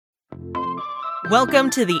Welcome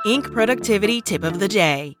to the Inc. Productivity Tip of the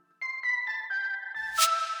Day.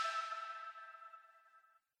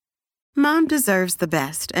 Mom deserves the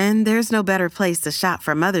best, and there's no better place to shop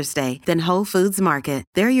for Mother's Day than Whole Foods Market.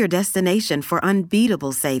 They're your destination for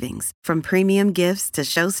unbeatable savings, from premium gifts to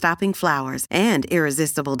show-stopping flowers and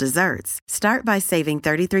irresistible desserts. Start by saving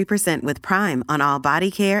 33% with Prime on all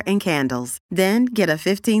body care and candles. Then get a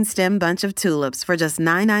 15-stem bunch of tulips for just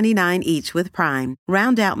 $9.99 each with Prime.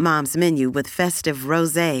 Round out Mom's menu with festive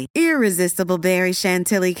rosé, irresistible berry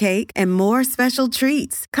chantilly cake, and more special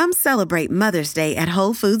treats. Come celebrate Mother's Day at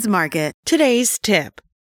Whole Foods Market. Today's tip.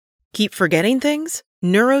 Keep forgetting things?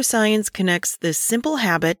 Neuroscience connects this simple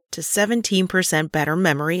habit to 17% better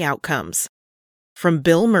memory outcomes. From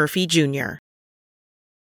Bill Murphy, Jr.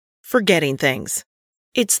 Forgetting things.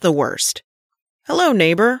 It's the worst. Hello,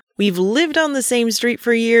 neighbor. We've lived on the same street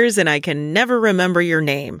for years and I can never remember your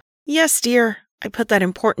name. Yes, dear. I put that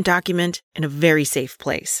important document in a very safe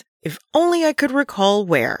place. If only I could recall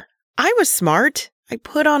where. I was smart. I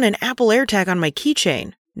put on an Apple AirTag on my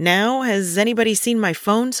keychain. Now, has anybody seen my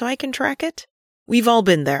phone so I can track it? We've all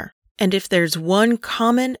been there. And if there's one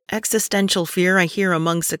common existential fear I hear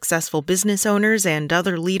among successful business owners and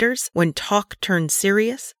other leaders when talk turns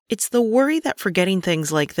serious, it's the worry that forgetting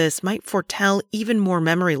things like this might foretell even more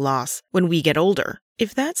memory loss when we get older.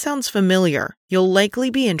 If that sounds familiar, you'll likely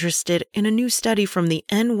be interested in a new study from the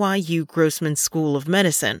NYU Grossman School of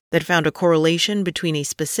Medicine that found a correlation between a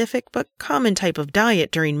specific but common type of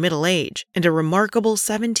diet during middle age and a remarkable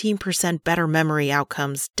 17% better memory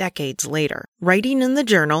outcomes decades later. Writing in the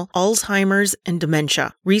journal Alzheimer's and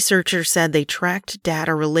Dementia, researchers said they tracked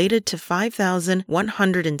data related to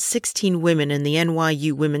 5,116 women in the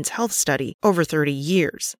NYU Women's Health Study over 30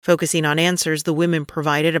 years, focusing on answers the women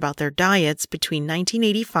provided about their diets between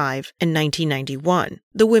 1985 and 1991.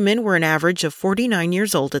 The women were an average of 49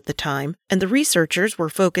 years old at the time, and the researchers were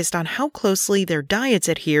focused on how closely their diets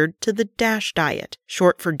adhered to the DASH diet,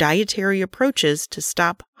 short for dietary approaches to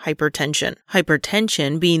stop hypertension.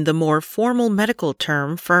 Hypertension being the more formal medical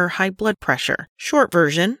term for high blood pressure. Short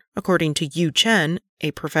version, according to Yu Chen,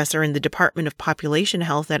 a professor in the Department of Population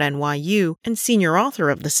Health at NYU and senior author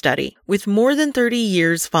of the study, with more than 30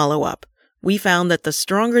 years follow-up. We found that the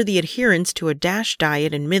stronger the adherence to a DASH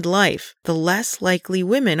diet in midlife, the less likely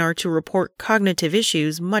women are to report cognitive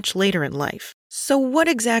issues much later in life. So what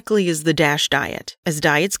exactly is the DASH diet? As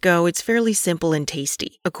diets go, it's fairly simple and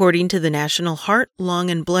tasty, according to the National Heart, Lung,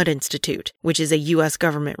 and Blood Institute, which is a U.S.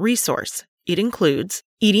 government resource. It includes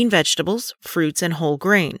eating vegetables, fruits, and whole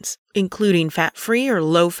grains, including fat-free or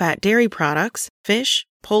low-fat dairy products, fish,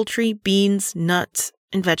 poultry, beans, nuts,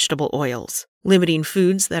 and vegetable oils. Limiting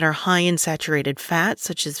foods that are high in saturated fat,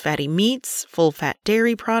 such as fatty meats, full-fat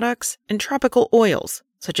dairy products, and tropical oils,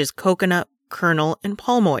 such as coconut, kernel, and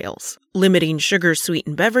palm oils. Limiting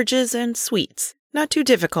sugar-sweetened beverages and sweets. Not too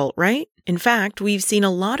difficult, right? In fact, we've seen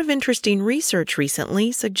a lot of interesting research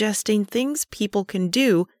recently suggesting things people can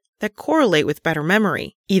do that correlate with better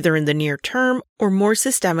memory, either in the near term or more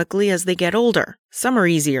systemically as they get older. Some are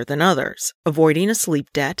easier than others. Avoiding a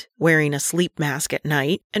sleep debt, wearing a sleep mask at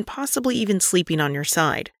night, and possibly even sleeping on your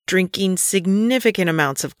side. Drinking significant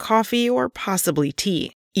amounts of coffee or possibly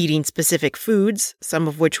tea. Eating specific foods, some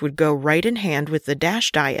of which would go right in hand with the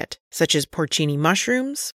DASH diet, such as porcini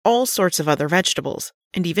mushrooms, all sorts of other vegetables,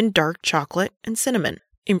 and even dark chocolate and cinnamon.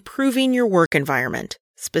 Improving your work environment.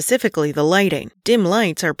 Specifically the lighting. Dim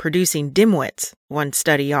lights are producing dimwits, one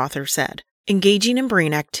study author said. Engaging in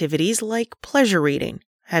brain activities like pleasure reading,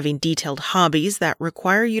 having detailed hobbies that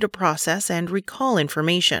require you to process and recall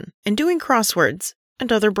information, and doing crosswords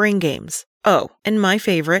and other brain games. Oh, and my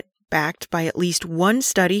favorite, backed by at least one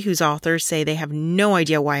study whose authors say they have no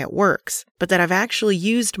idea why it works, but that I've actually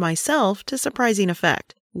used myself to surprising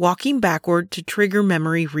effect. Walking backward to trigger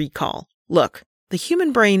memory recall. Look, the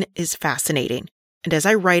human brain is fascinating. And as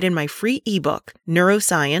I write in my free ebook,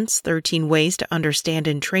 Neuroscience, 13 Ways to Understand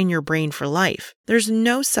and Train Your Brain for Life, there's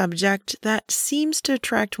no subject that seems to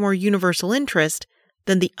attract more universal interest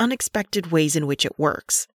than the unexpected ways in which it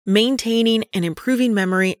works. Maintaining and improving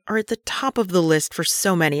memory are at the top of the list for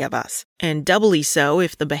so many of us, and doubly so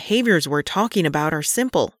if the behaviors we're talking about are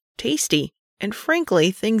simple, tasty, and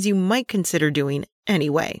frankly, things you might consider doing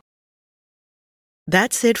anyway.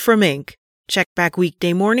 That's it from Inc. Check back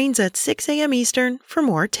weekday mornings at 6 a.m. Eastern for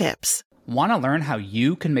more tips. Want to learn how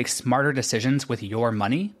you can make smarter decisions with your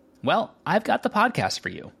money? Well, I've got the podcast for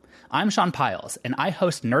you. I'm Sean Piles, and I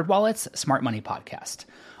host NerdWallet's Smart Money Podcast.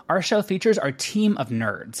 Our show features our team of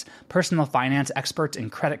nerds, personal finance experts in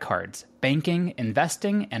credit cards, banking,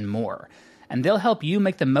 investing, and more. And they'll help you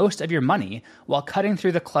make the most of your money while cutting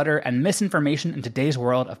through the clutter and misinformation in today's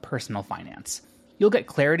world of personal finance. You'll get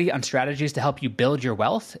clarity on strategies to help you build your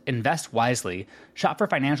wealth, invest wisely, shop for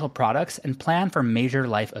financial products, and plan for major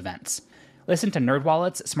life events. Listen to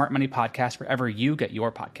NerdWallet's Smart Money Podcast wherever you get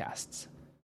your podcasts.